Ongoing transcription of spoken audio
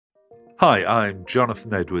Hi, I'm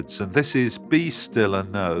Jonathan Edwards, and this is Be Still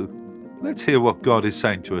and Know. Let's hear what God is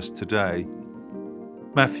saying to us today.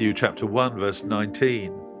 Matthew chapter 1, verse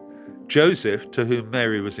 19. Joseph, to whom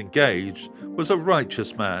Mary was engaged, was a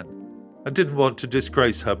righteous man and didn't want to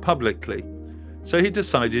disgrace her publicly, so he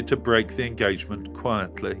decided to break the engagement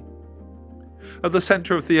quietly. At the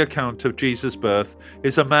centre of the account of Jesus' birth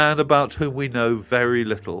is a man about whom we know very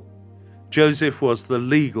little. Joseph was the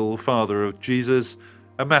legal father of Jesus,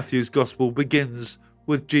 and Matthew's Gospel begins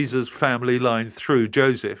with Jesus' family line through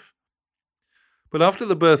Joseph. But after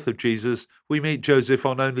the birth of Jesus, we meet Joseph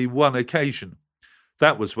on only one occasion.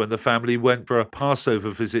 That was when the family went for a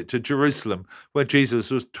Passover visit to Jerusalem when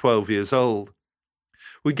Jesus was 12 years old.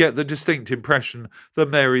 We get the distinct impression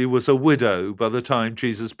that Mary was a widow by the time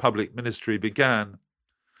Jesus' public ministry began.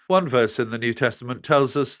 One verse in the New Testament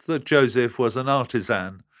tells us that Joseph was an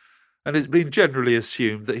artisan, and it's been generally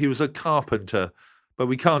assumed that he was a carpenter, but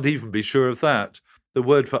we can't even be sure of that. The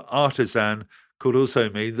word for artisan could also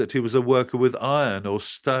mean that he was a worker with iron or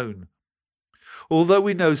stone. Although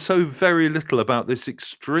we know so very little about this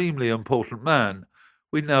extremely important man,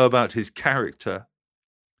 we know about his character.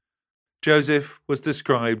 Joseph was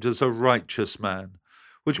described as a righteous man,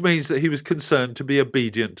 which means that he was concerned to be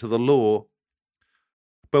obedient to the law.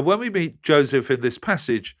 But when we meet Joseph in this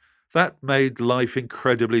passage, that made life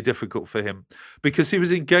incredibly difficult for him because he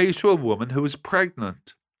was engaged to a woman who was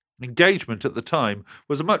pregnant. Engagement at the time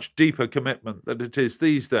was a much deeper commitment than it is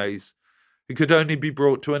these days. It could only be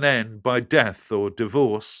brought to an end by death or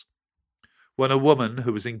divorce. When a woman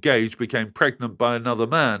who was engaged became pregnant by another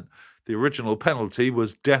man, the original penalty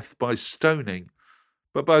was death by stoning,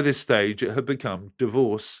 but by this stage it had become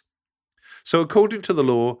divorce. So according to the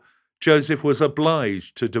law, Joseph was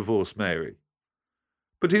obliged to divorce Mary.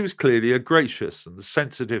 But he was clearly a gracious and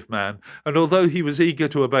sensitive man, and although he was eager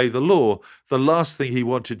to obey the law, the last thing he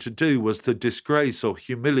wanted to do was to disgrace or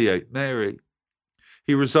humiliate Mary.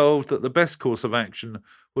 He resolved that the best course of action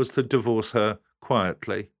was to divorce her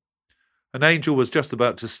quietly. An angel was just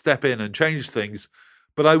about to step in and change things,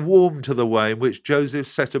 but I warmed to the way in which Joseph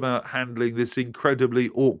set about handling this incredibly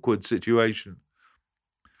awkward situation.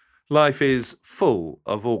 Life is full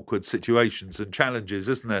of awkward situations and challenges,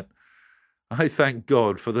 isn't it? I thank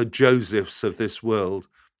God for the Josephs of this world,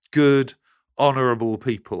 good, honourable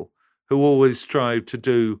people who always strive to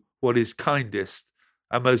do what is kindest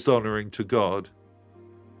and most honouring to God.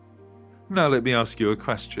 Now let me ask you a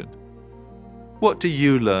question. What do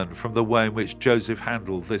you learn from the way in which Joseph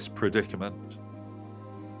handled this predicament?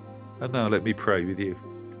 And now let me pray with you.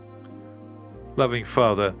 Loving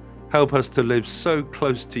Father, help us to live so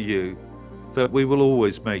close to you that we will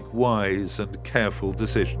always make wise and careful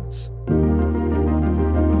decisions.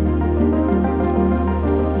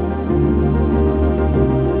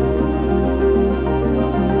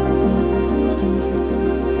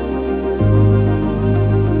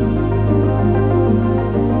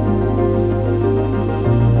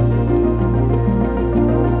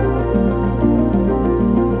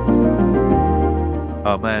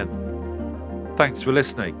 Amen. Thanks for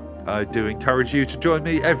listening. I do encourage you to join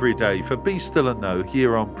me every day for Be Still and Know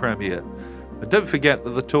here on Premier. And don't forget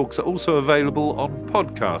that the talks are also available on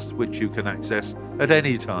podcast, which you can access at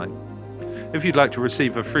any time. If you'd like to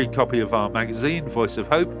receive a free copy of our magazine, Voice of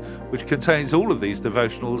Hope, which contains all of these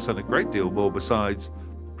devotionals and a great deal more besides,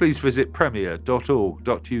 please visit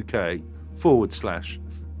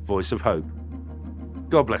premier.org.uk/Voice of Hope.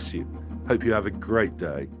 God bless you. Hope you have a great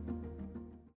day.